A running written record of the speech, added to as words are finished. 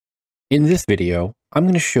In this video, I'm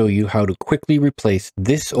going to show you how to quickly replace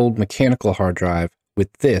this old mechanical hard drive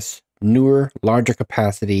with this newer, larger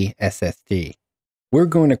capacity SSD. We're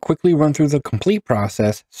going to quickly run through the complete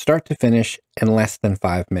process, start to finish, in less than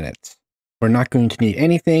 5 minutes. We're not going to need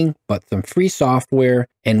anything but some free software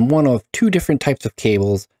and one of two different types of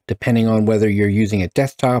cables, depending on whether you're using a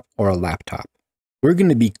desktop or a laptop. We're going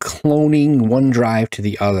to be cloning one drive to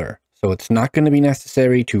the other, so it's not going to be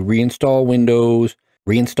necessary to reinstall Windows,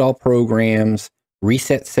 reinstall programs,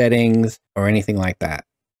 reset settings, or anything like that.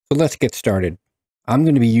 So let's get started. I'm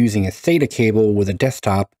going to be using a SATA cable with a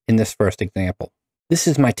desktop in this first example. This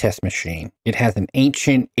is my test machine. It has an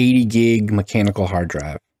ancient 80 gig mechanical hard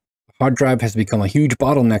drive. The hard drive has become a huge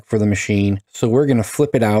bottleneck for the machine, so we're going to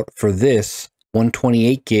flip it out for this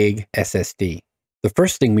 128 gig SSD. The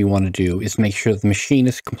first thing we want to do is make sure the machine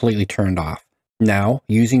is completely turned off. Now,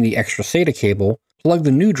 using the extra SATA cable, plug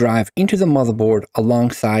the new drive into the motherboard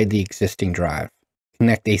alongside the existing drive.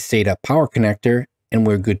 Connect a SATA power connector and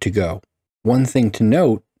we're good to go. One thing to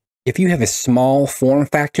note, if you have a small form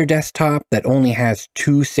factor desktop that only has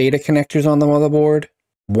two SATA connectors on the motherboard,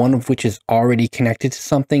 one of which is already connected to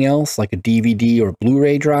something else like a DVD or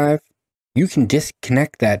Blu-ray drive, you can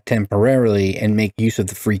disconnect that temporarily and make use of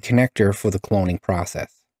the free connector for the cloning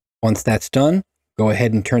process. Once that's done, go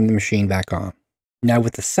ahead and turn the machine back on. Now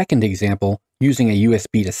with the second example, using a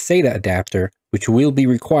USB to SATA adapter, which will be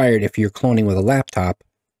required if you're cloning with a laptop,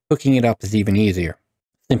 hooking it up is even easier.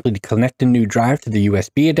 Simply connect a new drive to the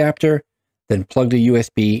USB adapter, then plug the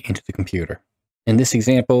USB into the computer. In this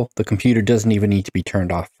example, the computer doesn't even need to be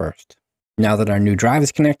turned off first. Now that our new drive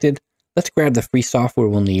is connected, let's grab the free software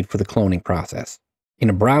we'll need for the cloning process. In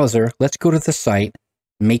a browser, let's go to the site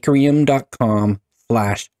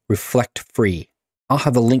makerium.com/reflectfree. I'll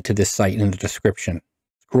have a link to this site in the description.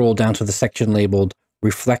 Scroll down to the section labeled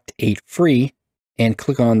Reflect 8 Free and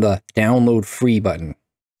click on the Download Free button.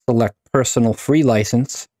 Select Personal Free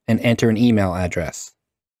License and enter an email address.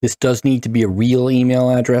 This does need to be a real email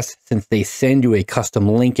address since they send you a custom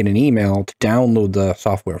link in an email to download the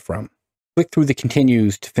software from. Click through the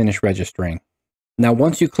Continues to finish registering. Now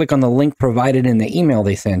once you click on the link provided in the email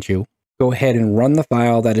they sent you, go ahead and run the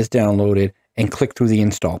file that is downloaded and click through the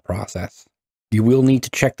install process. You will need to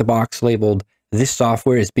check the box labeled "This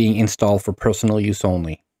software is being installed for personal use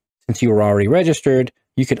only." Since you are already registered,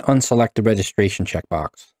 you can unselect the registration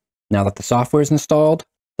checkbox. Now that the software is installed,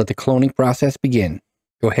 let the cloning process begin.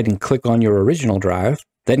 Go ahead and click on your original drive,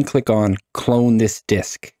 then click on Clone this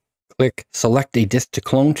disk. Click Select a disk to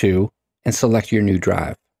clone to, and select your new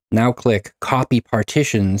drive. Now click Copy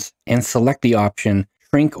Partitions and select the option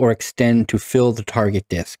Shrink or Extend to fill the target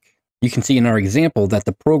disk. You can see in our example that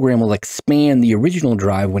the program will expand the original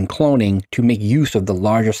drive when cloning to make use of the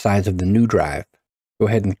larger size of the new drive. Go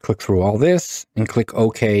ahead and click through all this and click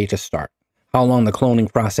OK to start. How long the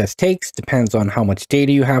cloning process takes depends on how much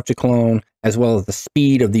data you have to clone, as well as the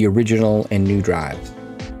speed of the original and new drives.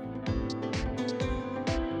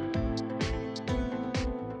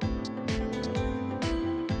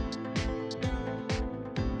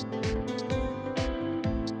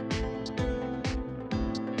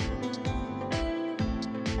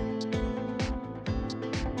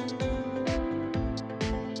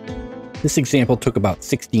 This example took about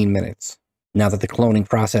 16 minutes. Now that the cloning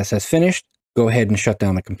process has finished, go ahead and shut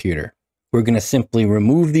down the computer. We're going to simply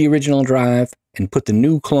remove the original drive and put the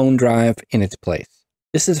new clone drive in its place.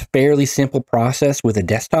 This is a fairly simple process with a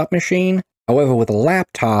desktop machine. However, with a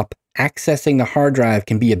laptop, accessing the hard drive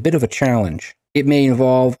can be a bit of a challenge. It may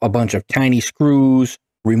involve a bunch of tiny screws,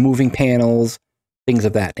 removing panels, things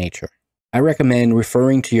of that nature. I recommend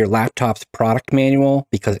referring to your laptop's product manual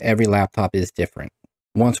because every laptop is different.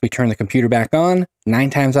 Once we turn the computer back on, 9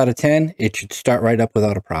 times out of 10, it should start right up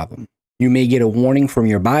without a problem. You may get a warning from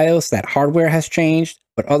your BIOS that hardware has changed,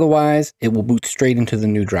 but otherwise, it will boot straight into the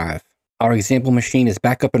new drive. Our example machine is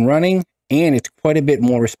back up and running, and it's quite a bit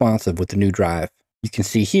more responsive with the new drive. You can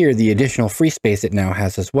see here the additional free space it now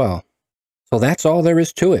has as well. So that's all there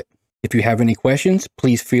is to it. If you have any questions,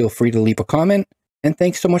 please feel free to leave a comment, and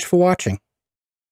thanks so much for watching.